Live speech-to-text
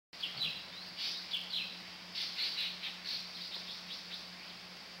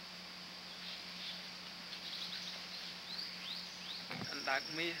ដាក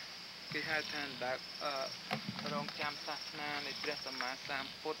មាសគេហៅថាដាករងចាំសាសនានៃព្រះសម្មាស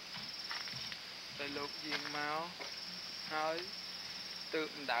ម្ពុទ្ធដែលលោកយាងមកហើយទើប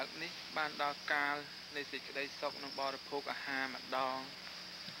ដាកនេះបានដល់កាលនៃសេចក្តីសុខនិងបរិភោគអាហារម្ដង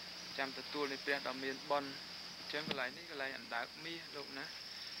ចាំទទួលនៃព្រះដ៏មានបុណ្យអញ្ចឹងកន្លែងនេះកន្លែងអណ្ដើកមាសលោកណា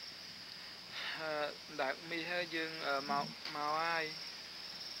អណ្ដើកមាសហើយយើងមកហើយ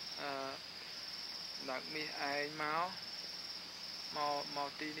អណ្ដើកមាសឯងមក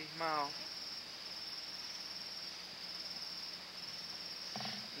ទីនេះមក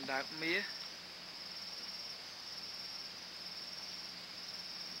អណ្ដើកមាស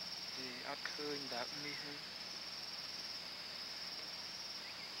អត់ឃើញអណ្ដើកមាស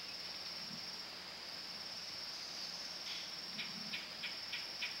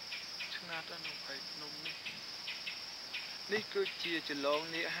ឆ្ងាត់ដល់នៅឯភ្នំនេះគឺជាចលង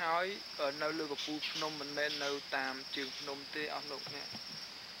នេះហើយនៅលើកំពូលភ្នំមិនមែននៅតាមជើងភ្នំទេអស់លោកអ្នក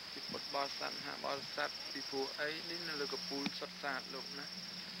ពីពុទ្ធបរិស័ទមហាបរិស័ទពីព្រោះអីនេះនៅលើកំពូលសុទ្ធសាធលោកណា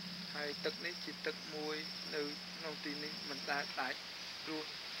ហើយទឹកនេះជាទឹកមួយនៅក្នុងទីនេះមិនដែលដាច់ព្រោះ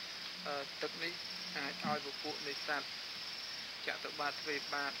ទឹកនេះអាចឲ្យពពួកនៃសត្វចតុបាទទ្វេ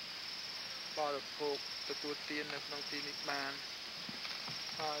បាទបរិភោគទទួលទាននៅក្នុងទីនេះបាន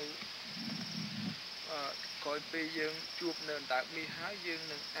ហើយក្រោយពេលយើងជួបនៅអណ្ដើកមាសហើយយើង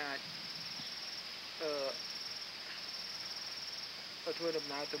នឹងអាចធ្វើដំ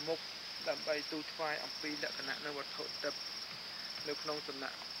ណើរទៅមុខដើម្បីទូលថ្វាយអំពីលក្ខណៈនៃវត្ថុទិព្វនៅក្នុងសំណា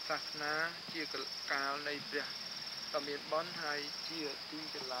ក់សាសនាជាកាលនៃព្រះដ៏មានបុណ្យហើយជាទី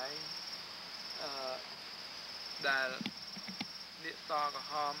កន្លែងដែលនិសរក្រ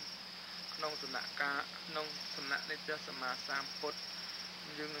ហមក្នុងសំណាក់នៃព្រះសម្មាសម្ពុទ្ធ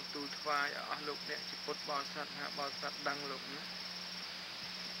យើងនឹងទូលថ្វាយឲ្យអស់លោកអ្នកជាពុទ្ធបរិស័ទមហាបរិស័ទដឹងលោកណា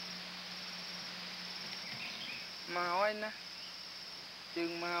មកហើយណាជើ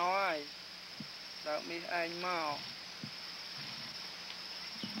ងមកហើយដើមមាសឯងមក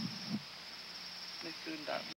នេះគឺដើម